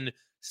 Obviously, he's been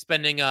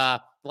spending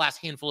the last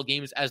handful of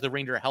games as the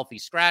Ranger healthy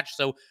scratch.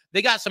 So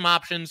they got some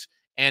options.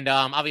 And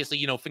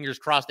obviously, fingers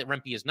crossed that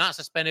Rempe is not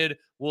suspended.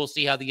 We'll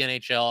see how the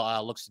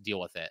NHL looks to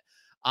deal with it.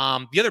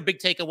 The other big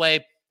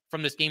takeaway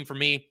from this game for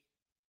me,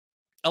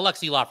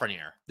 Alexis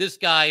Lafreniere. This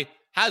guy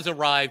has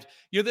arrived.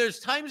 There's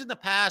times in the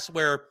past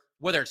where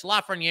whether it's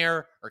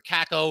Lafreniere or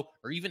Kakko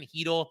or even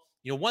Hedel,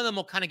 one of them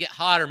will kind of get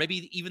hot, or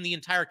maybe even the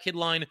entire kid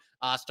line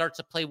starts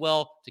to play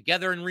well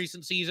together in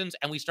recent seasons.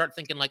 And we start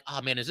thinking like,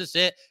 oh man, is this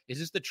it? Is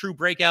this the true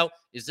breakout?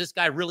 Is this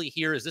guy really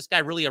here? Is this guy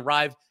really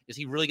arrived? Is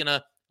he really going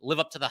to live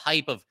up to the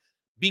hype of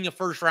being a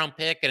first round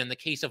pick? And in the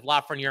case of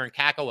Lafreniere and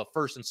Kakko, a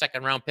first and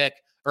second round pick,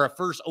 or a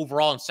first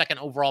overall and second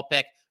overall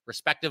pick,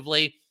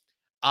 respectively.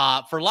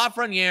 For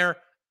Lafreniere,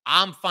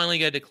 I'm finally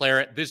going to declare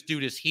it. This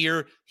dude is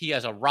here. He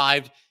has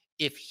arrived.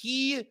 If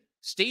he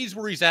stays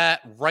where he's at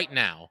right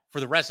now for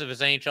the rest of his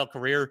NHL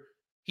career,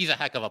 he's a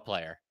heck of a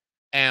player.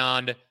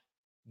 And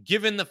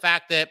given the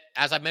fact that,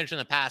 as I mentioned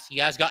in the past, he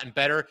has gotten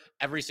better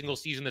every single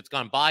season that's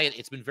gone by,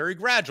 it's been very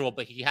gradual,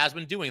 but he has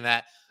been doing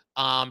that.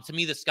 To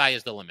me, the sky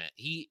is the limit.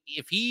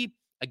 If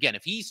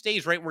he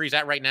stays right where he's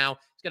at right now,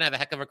 he's going to have a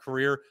heck of a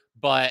career,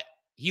 but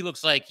he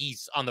looks like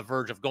he's on the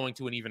verge of going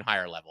to an even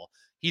higher level.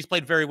 He's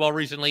played very well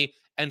recently,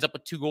 ends up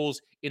with 2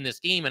 goals in this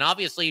game. And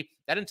obviously,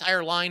 that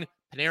entire line,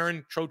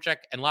 Panarin, Trocheck,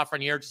 and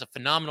Lafreniere, just a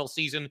phenomenal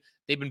season.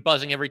 They've been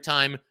buzzing every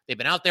time they've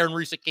been out there in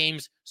recent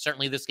games,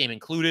 certainly this game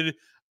included.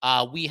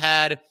 We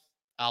had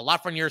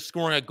Lafreniere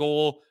scoring a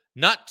goal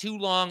not too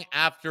long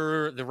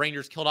after the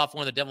Rangers killed off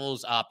one of the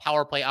Devils'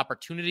 power play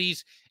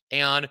opportunities.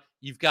 And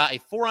you've got a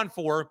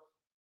 4-on-4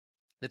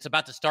 that's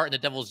about to start in the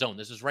Devils' zone.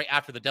 This is right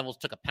after the Devils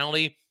took a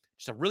penalty.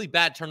 Just a really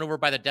bad turnover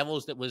by the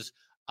Devils that was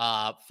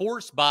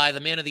forced by the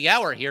man of the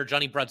hour here,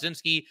 Jonny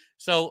Brodzinski.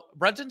 So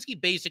Brodzinski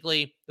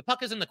basically, the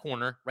puck is in the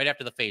corner right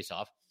after the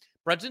faceoff.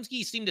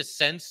 Brodzinski seemed to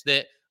sense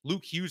that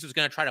Luke Hughes was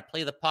going to try to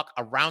play the puck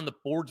around the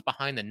boards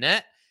behind the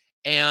net.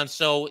 And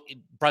so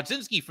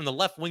Brodzinski from the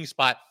left wing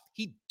spot,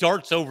 he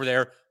darts over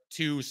there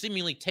to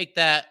seemingly take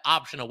that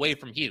option away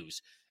from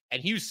Hughes.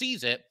 And Hughes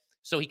sees it.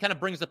 So he kind of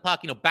brings the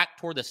puck, back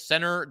toward the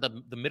center,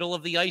 the middle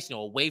of the ice,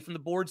 away from the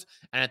boards.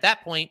 And at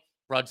that point,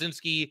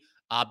 Brodzinski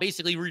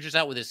basically reaches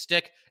out with his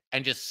stick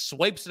and just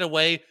swipes it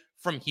away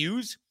from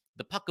Hughes.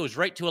 The puck goes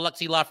right to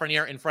Alexis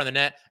Lafreniere in front of the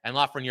net, and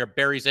Lafreniere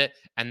buries it,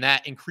 and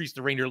that increased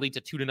the Ranger lead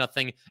to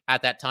 2-0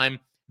 at that time.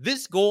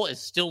 This goal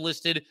is still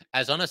listed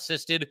as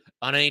unassisted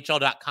on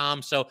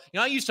NHL.com. So,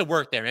 I used to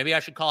work there. Maybe I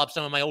should call up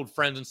some of my old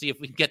friends and see if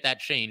we can get that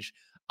changed.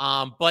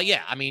 But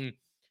yeah,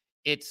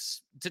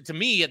 it's to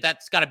me,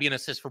 that's got to be an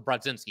assist for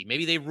Brodzinski.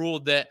 Maybe they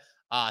ruled that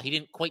he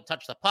didn't quite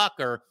touch the puck,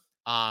 or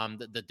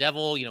the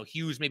Devil,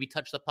 Hughes maybe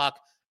touched the puck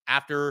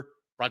after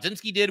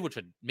Brodzinski did, which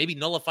would maybe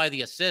nullify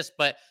the assist.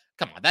 But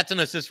come on, that's an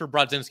assist for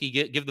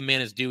Brodzinski. Give the man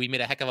his due. He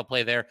made a heck of a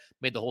play there,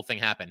 made the whole thing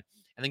happen.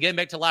 And then getting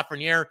back to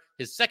Lafreniere,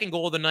 his second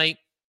goal of the night.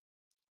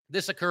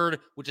 This occurred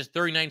with just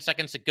 39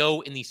 seconds to go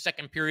in the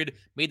second period,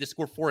 made the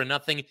score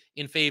 4-0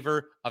 in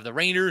favor of the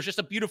Rangers. Just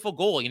a beautiful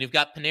goal. You've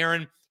got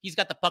Panarin. He's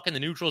got the puck in the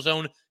neutral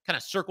zone, kind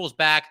of circles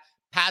back,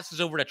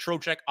 passes over to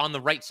Trocheck on the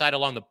right side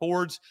along the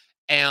boards.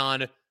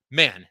 And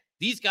man,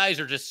 these guys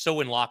are just so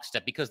in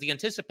lockstep because the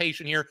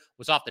anticipation here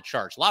was off the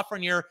charts.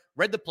 Lafreniere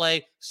read the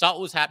play, saw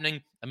what was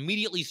happening,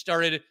 immediately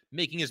started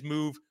making his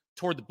move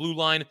toward the blue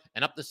line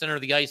and up the center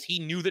of the ice. He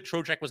knew that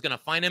Trocheck was going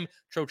to find him.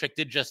 Trocheck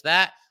did just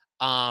that.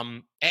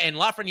 And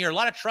Lafreniere, a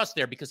lot of trust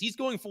there because he's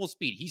going full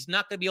speed. He's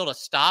not going to be able to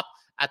stop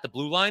at the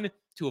blue line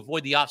to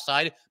avoid the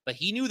offside, but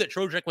he knew that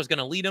Trocheck was going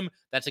to lead him.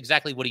 That's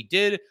exactly what he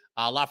did.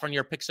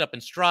 Lafreniere picks up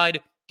in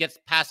stride, gets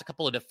past a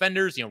couple of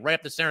defenders, right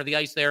up the center of the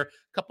ice there,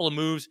 a couple of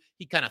moves.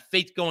 He kind of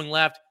faked going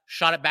left,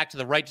 shot it back to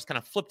the right, just kind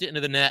of flipped it into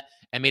the net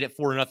and made it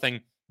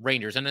 4-0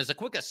 Rangers. And as a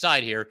quick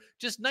aside here,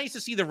 just nice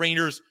to see the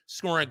Rangers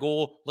scoring a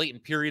goal late in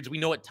periods. We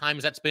know at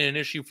times that's been an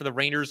issue for the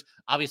Rangers.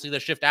 Obviously, the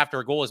shift after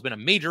a goal has been a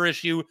major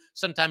issue.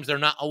 Sometimes they're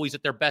not always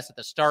at their best at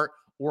the start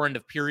or end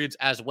of periods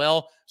as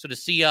well. So to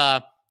see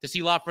to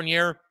see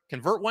Lafreniere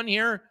convert one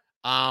here,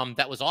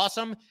 that was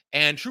awesome,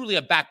 and truly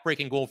a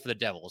back-breaking goal for the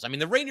Devils. I mean,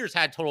 the Rangers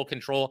had total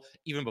control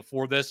even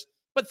before this,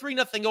 but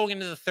 3-0 going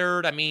into the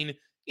third. I mean,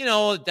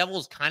 the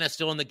Devils kind of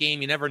still in the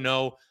game. You never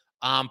know.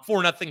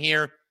 4-0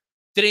 here.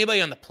 Did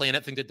anybody on the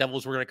planet think the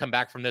Devils were going to come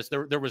back from this?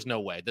 There was no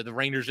way. The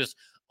Rangers just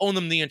owned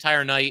them the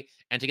entire night,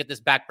 and to get this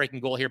back-breaking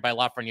goal here by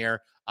Lafreniere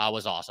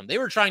was awesome. They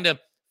were trying to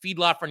feed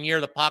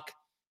Lafreniere the puck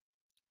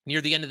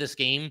near the end of this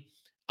game.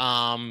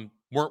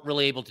 Weren't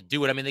really able to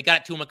do it. I mean, they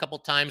got it to him a couple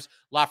times.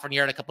 Lafreniere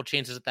had a couple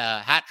chances at the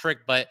hat trick,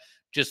 but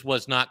just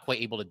was not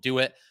quite able to do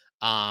it.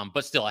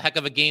 But still, a heck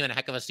of a game and a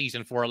heck of a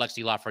season for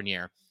Alexis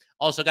Lafreniere.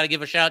 Also, got to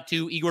give a shout out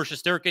to Igor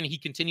Shesterkin. He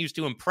continues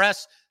to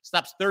impress.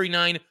 Stops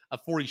 39 of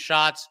 40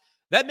 shots.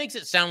 That makes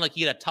it sound like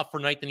he had a tougher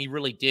night than he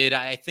really did.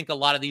 I think a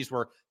lot of these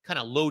were kind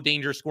of low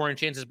danger scoring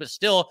chances, but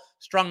still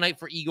strong night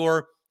for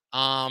Igor.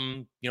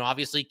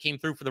 Obviously came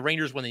through for the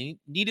Rangers when they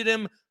needed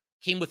him.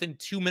 Came within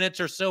 2 minutes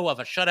or so of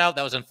a shutout.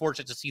 That was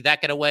unfortunate to see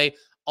that get away.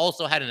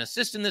 Also had an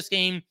assist in this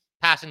game,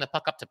 passing the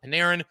puck up to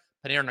Panarin.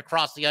 Panarin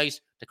across the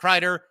ice to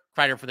Kreider.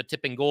 Kreider for the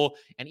tipping goal.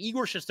 And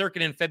Igor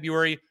Shesterkin in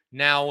February,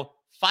 now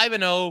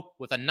 5-0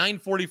 with a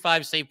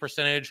 .945 save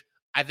percentage.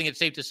 I think it's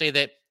safe to say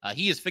that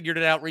he has figured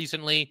it out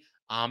recently.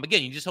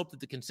 Again, you just hope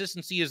that the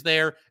consistency is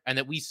there and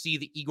that we see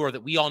the Igor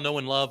that we all know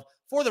and love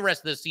for the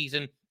rest of the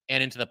season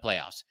and into the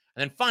playoffs.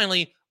 And then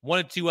finally,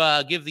 wanted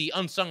to give the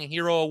Unsung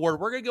Hero Award.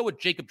 We're going to go with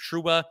Jacob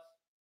Trouba.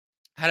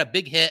 Had a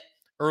big hit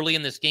early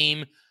in this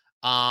game,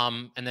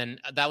 and then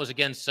that was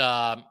against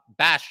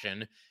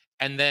Bastian,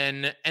 and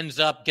then ends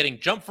up getting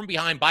jumped from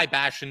behind by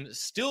Bastian,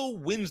 still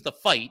wins the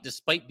fight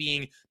despite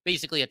being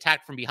basically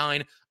attacked from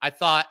behind. I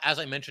thought, as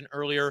I mentioned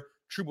earlier,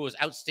 Trouba was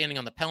outstanding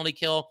on the penalty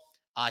kill.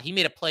 He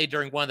made a play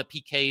during one of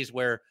the PKs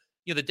where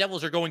the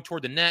Devils are going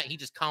toward the net. He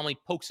just calmly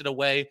pokes it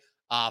away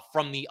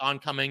from the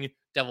oncoming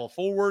Devil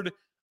forward.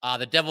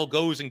 The Devil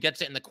goes and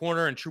gets it in the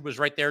corner, and Trouba's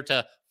right there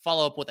to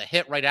follow up with a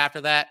hit right after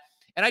that.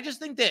 And I just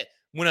think that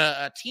when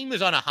a team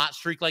is on a hot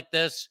streak like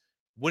this,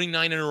 winning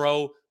 9 in a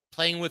row,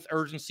 playing with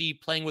urgency,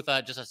 playing with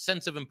just a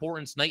sense of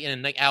importance night in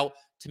and night out,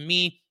 to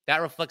me,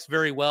 that reflects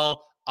very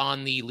well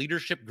on the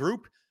leadership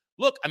group.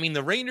 Look, I mean,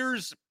 the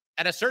Rangers,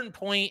 at a certain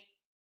point,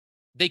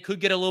 they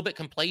could get a little bit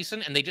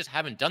complacent, and they just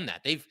haven't done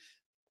that. They've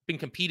been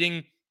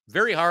competing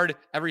very hard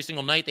every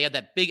single night. They had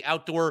that big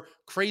outdoor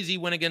crazy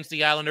win against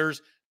the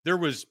Islanders. There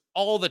was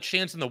all the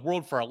chance in the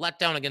world for a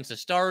letdown against the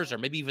Stars, or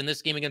maybe even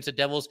this game against the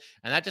Devils,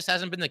 and that just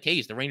hasn't been the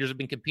case. The Rangers have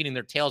been competing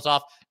their tails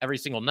off every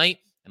single night,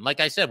 and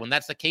like I said, when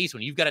that's the case,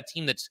 when you've got a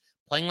team that's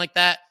playing like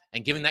that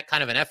and giving that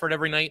kind of an effort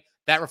every night,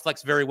 that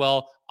reflects very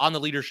well on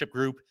the leadership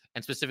group,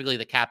 and specifically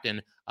the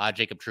captain,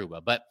 Jacob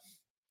Trouba. But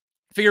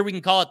figure we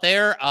can call it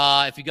there.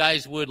 If you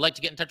guys would like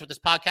to get in touch with this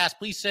podcast,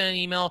 please send an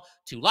email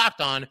to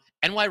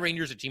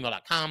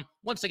lockedonnyrangers@gmail.com.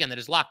 Once again, that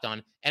is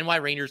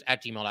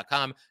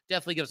lockedonnyrangers@gmail.com.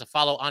 Definitely give us a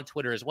follow on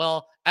Twitter as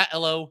well,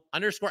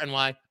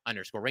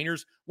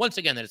 @LO_NY_Rangers. Once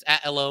again, that is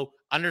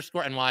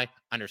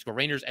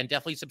 @LO_NY_Rangers. And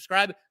definitely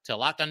subscribe to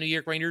Locked On New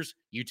York Rangers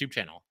YouTube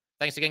channel.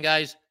 Thanks again,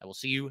 guys. I will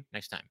see you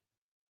next time.